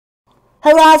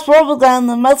Hey guys, we're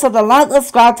again. Make sure to like and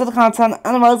subscribe to the content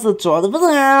and also enjoy the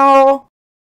video.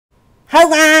 Hey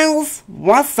guys,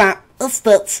 what's up? It's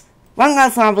Stitch. One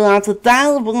guy's on video. Today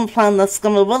we're going to be playing this. It's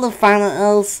going to be really fun.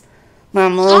 It is.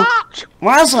 Now,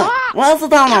 where is it? Where's the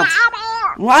donut?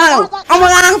 Wow! Oh my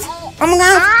god! Oh my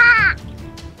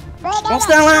god! What's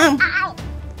going on?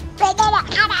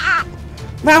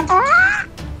 No!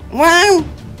 Wow!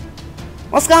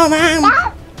 What's going on?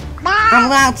 Oh my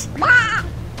god!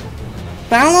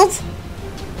 Donald?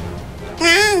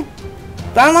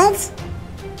 Donald?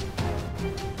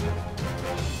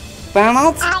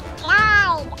 Donald?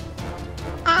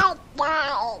 I died.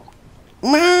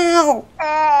 Meow!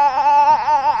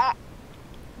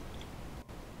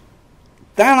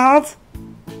 Donald?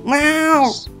 Meow!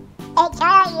 It's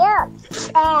all you.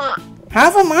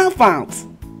 How's it my fault?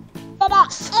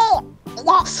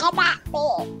 It's not me.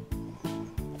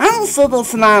 I don't see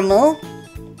this not me.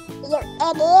 You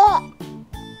idiot.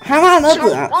 How do I know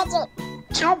that?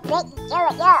 Too busy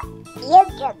doing your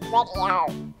YouTube video.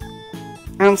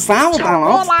 I'm sorry,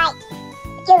 Donald.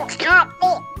 You can't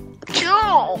be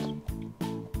killed.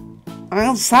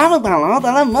 I'm sorry, Donald. I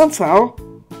didn't mean so.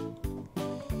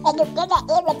 And you didn't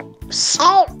even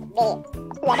save me.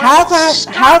 How can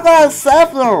I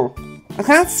save you? I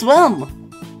can't swim.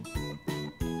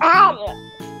 I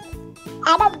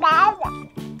don't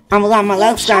know. I'm got my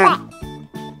legs gone.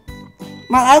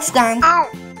 My legs gone.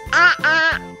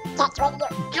 That's when you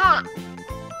talk.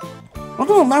 What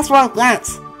do you mess like that?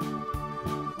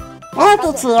 What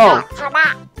did you?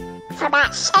 For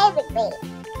not saving me.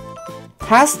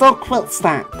 Press the quick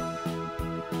stop.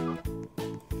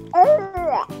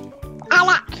 Ooh, I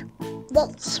like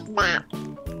this map.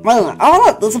 Wait, oh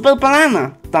look, there's a big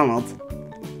banana, Donald.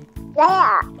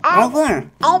 There, Right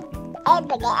there. a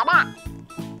banana.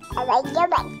 A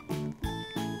human.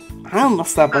 I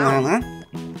missed that banana.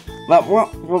 But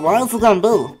what is it gonna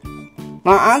be?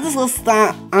 Now I'm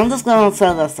just gonna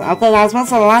say this. Okay guys, make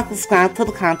sure to like and subscribe to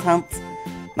the content.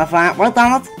 Now for that, what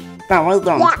Donald? That what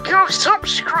Donald? Yeah, go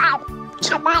subscribe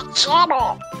to my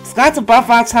channel. Subscribe to both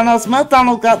our channels. Make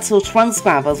Donald get to 20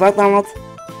 subscribers, right Donald?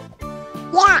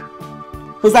 Yeah.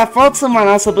 Who's at 14 right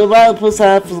now, so be very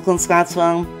appreciated if you can subscribe to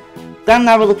him. Then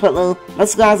now really quickly,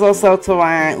 let's guys also to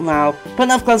right now. Put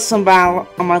notification bell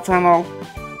on my channel.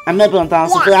 And maybe on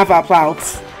Donald, so if you have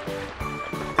uploads.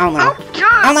 Oh no.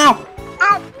 Oh no!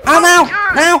 Oh no!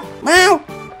 No! No!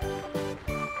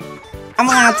 I'm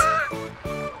out!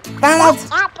 Donald! What's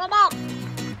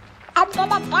happening? I'm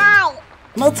gonna die.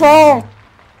 Me too!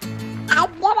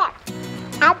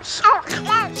 I'm so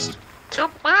close to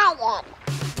dying.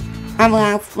 I'm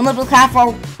out. We need to be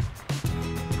careful.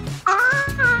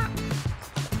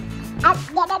 I'm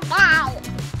gonna die.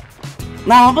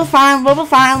 No, we'll be fine. We'll be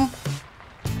fine.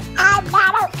 I'm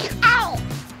not okay.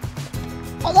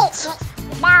 This is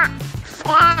not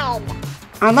fun.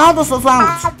 I know this isn't.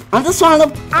 I'm just trying to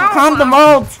calm the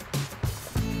mood.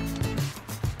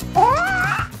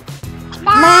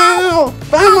 No!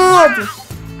 Donald!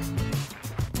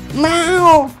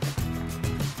 No!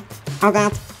 Oh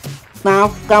god.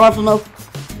 No, go away from me.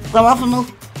 Go away from me.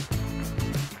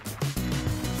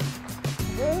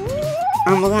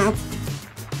 Oh my god.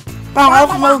 Go away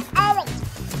from me.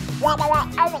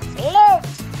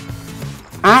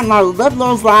 I know, that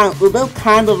looks like, we did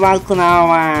kind of like, you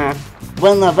know,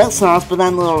 when the victims, but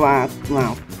then we were like, you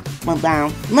know, went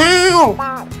down. No!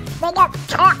 We don't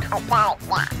talk about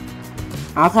that.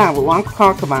 Okay, we won't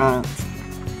talk about it.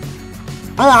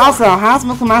 Oh, also, how's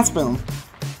Mr. Maspoon?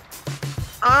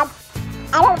 I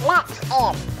don't like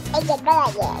him. He's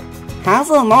annoying. How's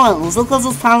it annoying? Is it because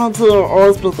his talent to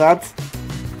always be good?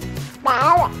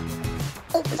 No,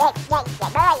 he's just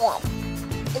annoying.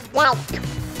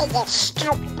 He's a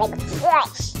stupid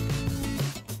voice.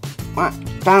 What?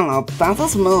 Donald, that's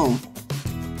his move.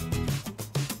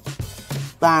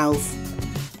 That's...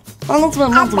 That looks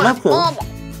like I'm Mr. not Maspoon.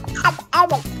 mean. I'm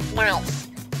always nice.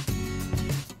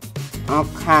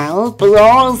 Okay, but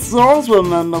yours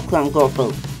women look like go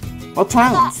through. What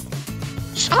talents?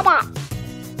 Shut up.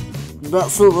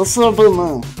 That's the silver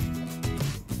moon.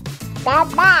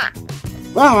 Mama.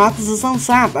 No, because it's on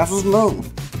sad, that's his moon.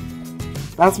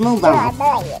 That's moon, You're Donald.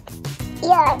 annoying.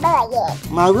 You're annoying.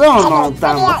 No, you're annoying,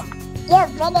 Donald. Your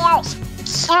videos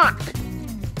suck.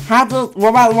 What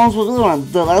about the ones we're doing?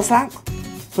 Do they suck?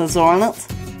 Since you're on it?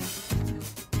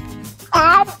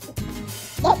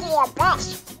 This is your best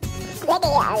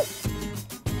video.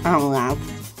 Oh, wow.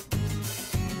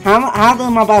 How do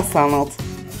my best, Donald?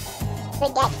 We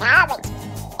get comments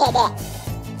in it.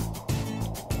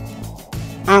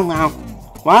 I don't know.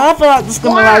 Why I feel like this is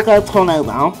gonna be like a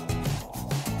tornado?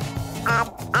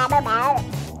 I don't know.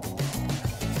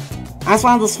 That's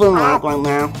what I'm just feeling like right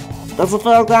now. Does it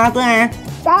feel good out there?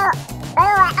 Where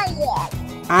are you?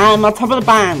 I'm on top of the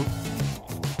barn.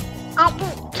 I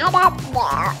can come up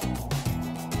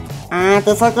there.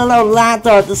 There's like a little ladder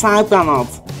at the side, Donald.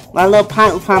 Like a little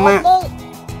pipe to climb out.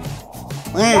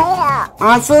 Yeah.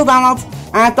 Alright, see you, Donald.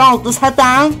 Donald, just head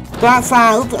down, go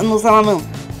outside, and look what I mean.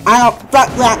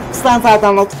 Stay inside,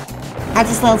 Donald. I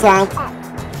just stay inside.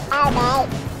 Alright.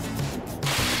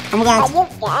 I'm Are going. you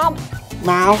dead?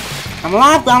 Now, I'm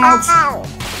alive, Donald.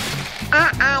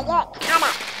 You're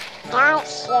coming. Don't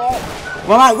shoot.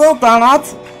 Well, like, look, Donald.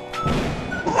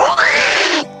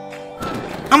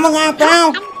 I'm gonna go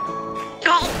down.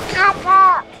 Take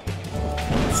cover.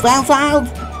 Stay inside.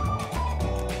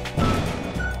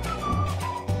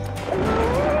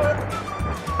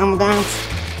 I'm going.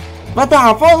 But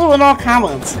I thought we were not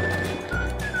cowards.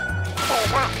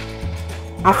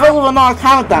 I thought we were not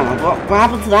cowards, Donald. What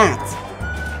happened to that?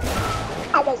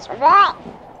 I was right.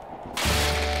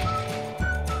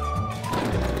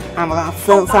 I'm gonna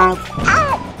sit inside.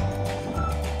 Oh,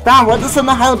 Don, what is in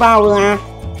the hell bar over there?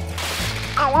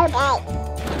 okay.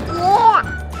 Yeah,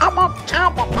 I'm a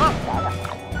kind of master.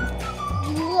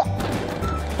 Yeah,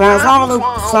 There's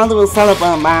something to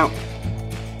celebrate about.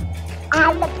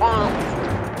 I'm the best.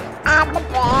 I'm the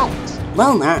best.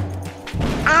 No, not.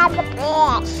 I'm the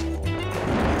best.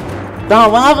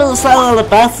 Don, whenever you say the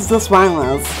best is just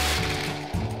mindless.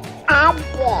 I'm the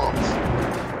best.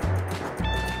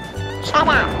 Shut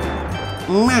up.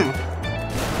 Mm.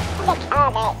 The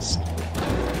comments.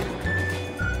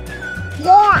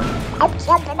 Yeah, I'm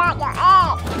jumping on your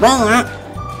head. No, not.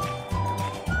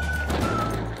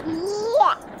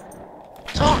 Yeah.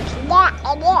 Catch that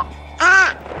in it.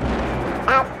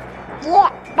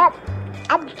 Yeah, but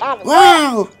I'm done.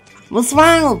 Wow! What's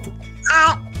wild? I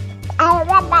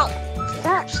run my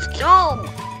first game.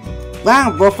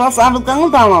 Wow, the first ever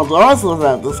gun, Donald. Yours was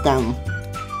at this gun.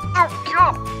 Oh,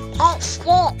 God. Hey,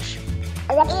 Stitch.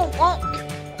 What do you think?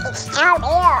 It's down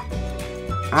here.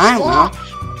 I don't know.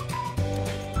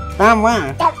 Damn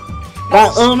right. Stitch. That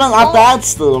Uman or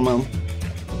Dad's Uman.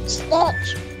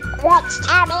 Stitch. What's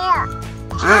down here?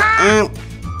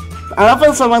 I don't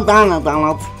think so went down there,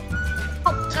 Donald.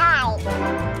 Time.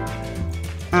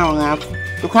 I don't know.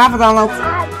 You clever, Donald.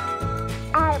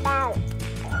 Oh,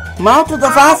 no. Mount to the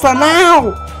faster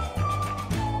now!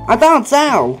 I don't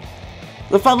know.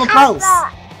 The federal post.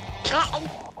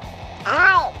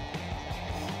 Hide.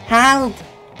 Hide.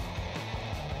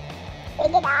 We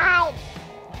can hide.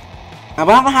 I'd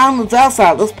rather hide on the jail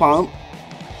side at this point.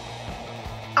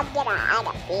 I'm gonna hide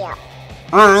up here.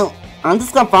 Alright, I'm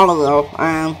just gonna follow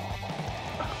you.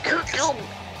 Cooking.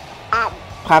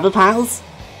 Private pals?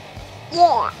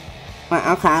 Yeah. Right,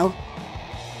 okay.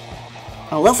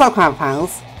 Oh, looks like private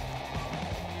pals.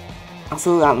 I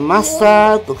see the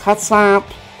mustard, the ketchup,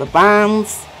 the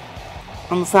buns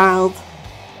on the side.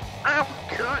 I'm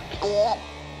cooking.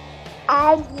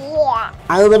 Oh, yeah.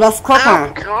 Are you the best cooker?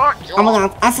 I'm cooking. Oh my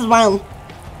god, acid rain.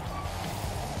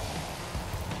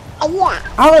 Yeah.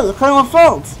 Oh, look, the clean with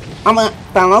food. Oh my god,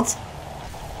 Donald.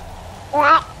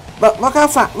 What? Look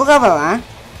outside, look over there.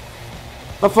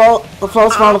 The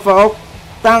floor's wonderful.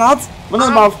 Donald, we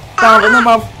need move. Donald, we need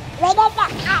move. We need to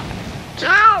come.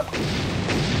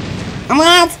 Oh my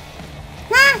god.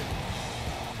 Wait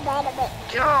a minute.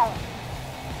 Go.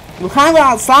 We can't go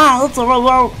outside, it's a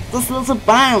real, this little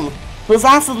barn. There's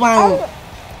acid rain. Oh.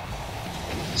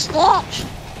 Stitch.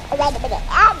 Wait a minute.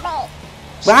 Help me.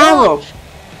 Wow. Stitch.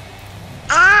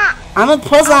 I'm in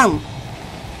prison.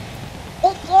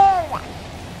 It's you.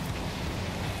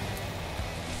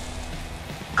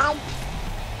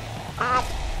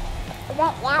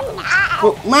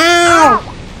 Wow.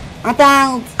 I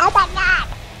don't. Oh my god.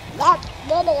 That's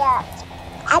idiot.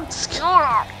 I'm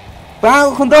scared.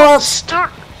 Well, you can do I'm it.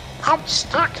 stuck. I'm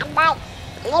stuck in my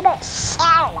little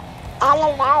cell.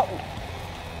 All alone.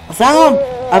 Sound,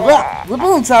 we've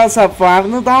been in jail so far,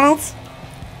 haven't we, Donald?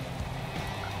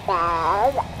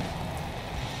 No.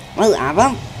 We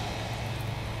haven't.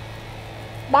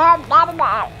 No.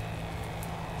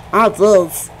 Oh,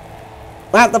 jeez.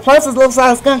 Well, the place looks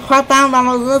like it's gonna crack down on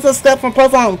us. Let's escape from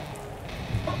prison.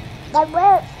 The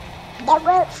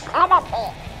roof front of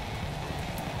me.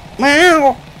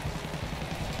 Wow.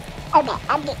 Okay,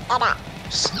 I'm just gonna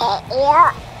stay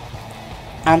here.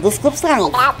 And the scoop's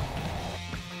down.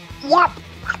 Yep,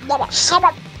 I'm gonna set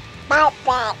up my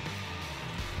bed.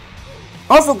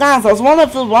 Also, guys, I was wondering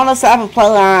if you want us to ever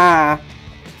play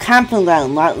camping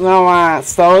game, like, you know,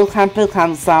 story camping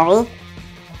kind of story.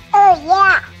 Oh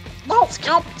yeah, that's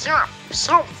kind of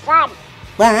so fun.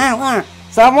 Yeah.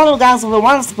 So I wonder, guys, if you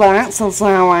want us to play that, since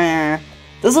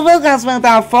This video guys went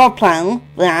down 4 playing.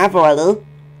 We have already.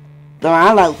 There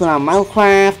are like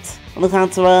Minecraft, look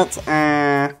into it,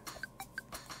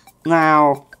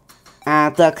 now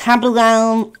the camping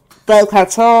game, the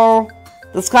cartoon,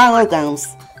 the Skylar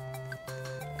games.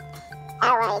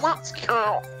 Alright, let's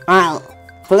go. Alright,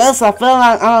 for this I feel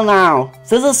like, I don't know,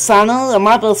 this is sunny, it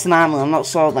might be tsunami, I'm not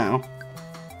sure now.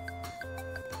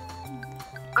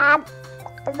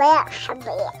 Where should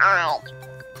we hide?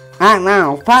 I don't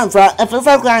know, if it's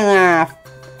like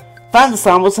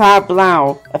thunderstorm, which I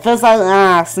below. If it's like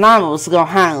tsunami, which go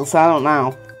high, so I don't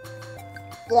know.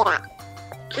 Yeah.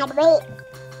 Can we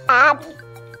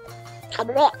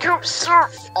go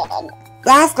surfing?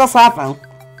 Let's go surfing.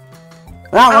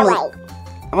 Alright.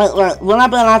 Wait, will that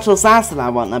be an actual disaster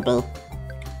that won't it be?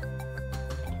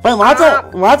 Wait, why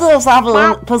do those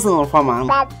surfing personal from man?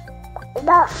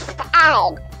 We're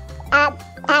fine. I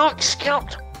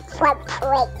escaped from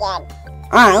prison.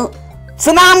 Alright.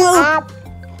 Tsunami!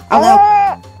 Okay.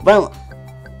 Well,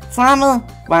 tsunami,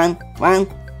 when?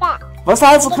 Yeah. What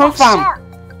side does it come from?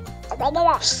 We're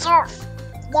gonna surf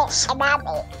the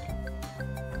tsunami.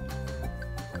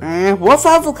 What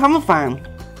side is it coming from?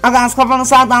 Okay, let's come from the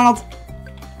side, Donald.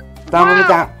 Donald,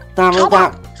 Come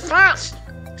on, fast.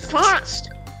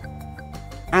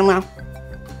 I know.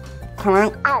 Come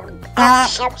on. I'm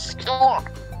so scared.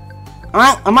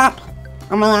 Alright, I'm up.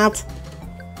 I'm allowed.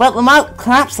 But we might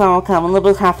collapse now, okay, I'm a little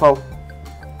bit careful.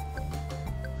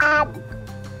 I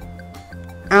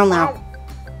don't know.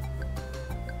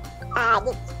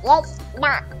 It's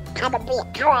not gonna be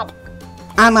good.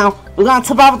 I know. We're gonna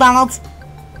tip over, Donald.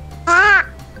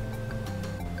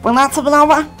 We're not tipping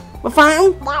over. We're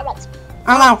fine. Now it's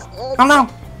I know.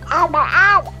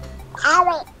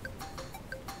 Hurry.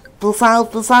 Blue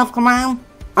south, come on.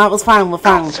 Alright, it's fine, we're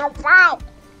fine. Survive.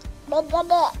 We did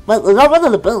it. Wait, we got rid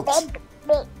of the boat. We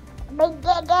did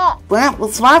it. Yeah, we'll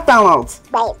survive, Donald.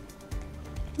 Wait.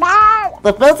 No.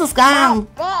 The boat is gone.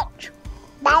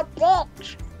 My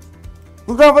bitch.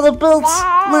 We got rid of the boat.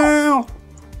 No.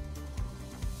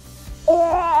 I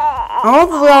want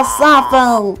to go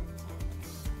surfing.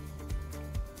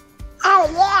 Oh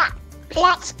yeah.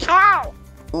 Let's go.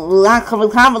 We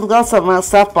can't go somewhere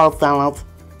surfboat, Donald.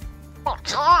 We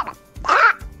can.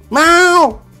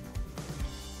 No!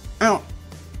 Ow.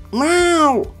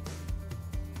 No!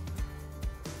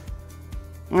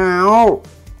 No!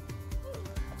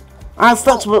 I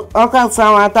stretch with. Okay,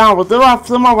 so I thought we'll do a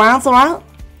few more rounds, alright?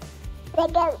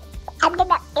 I'm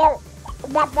gonna do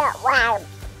another round.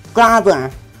 Got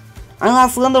there.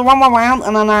 I'm gonna do one more round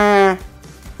and then, yeah.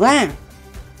 Alright.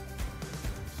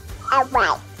 Oh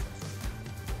no.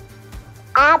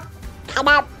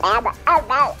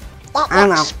 I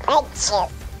know. That's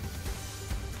expensive.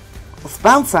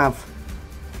 Expensive.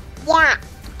 Yeah.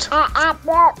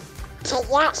 To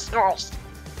disasters.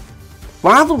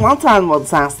 Why do one time more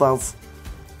disasters?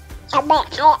 To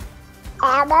make it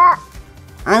armor.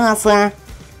 I know, sir.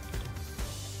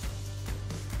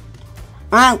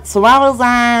 Alright, so what was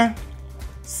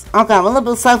okay, a little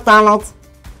bit safe, Donald.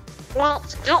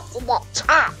 Let's get to the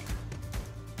top.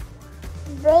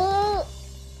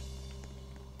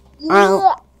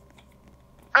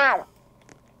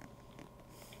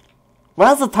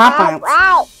 Where's the top at?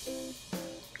 Right.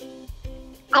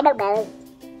 I don't know.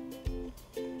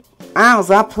 It's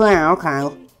up there,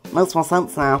 okay. Makes more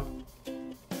sense now.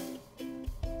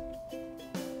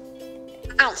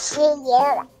 I see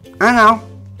you. I know.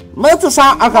 Move to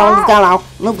shot. Okay, let's go now.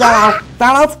 Move go now.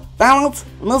 Donald,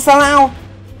 move so now.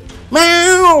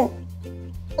 No!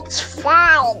 It's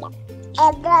fine.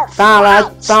 And we're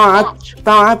fine.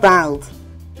 Donald.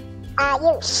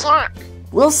 You suck.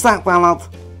 We'll suck, Donald.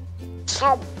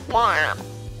 So bad.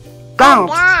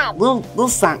 Donald. We'll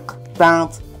suck,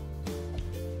 Donald.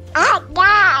 I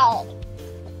died.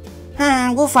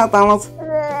 We'll suck, Donald.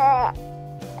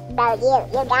 No,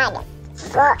 you died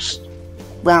first.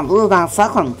 Well, we'll die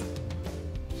second.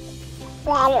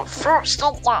 Well, first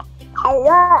and the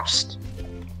worst.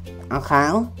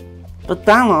 Okay. But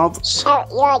Donald. So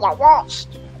you're the worst.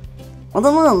 What do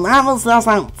you mean? That makes no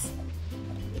sense.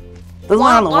 This is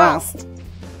not the worst.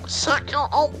 Second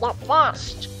is the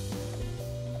best.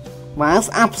 Well, it's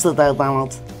opposite though,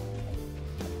 Donald.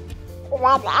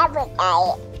 When every day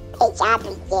is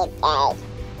opposite day.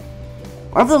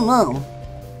 What do you mean?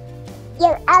 You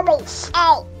always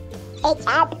say it's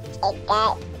opposite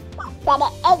day, but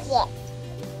it isn't.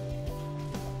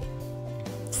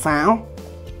 So?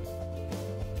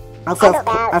 I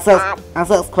said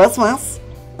it's Christmas,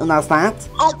 and that's that.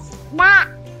 It's not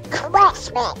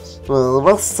Christmas. We'll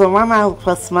wish you a Merry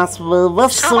Christmas. We'll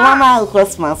wish you a Merry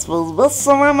Christmas. We'll wish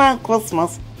you a Merry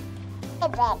Christmas.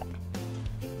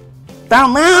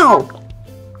 down now.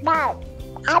 No,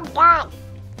 I'm done.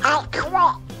 I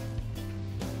quit.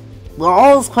 We'll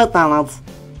always quit, Donald.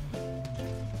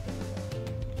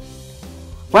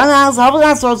 Well, guys, I hope you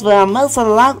guys enjoyed this video. Make sure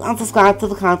to like and subscribe to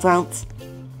the content.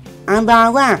 And,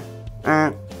 yeah.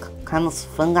 Kind of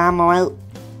finger on my way.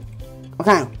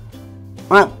 Okay.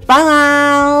 Alright, bye,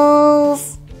 guys.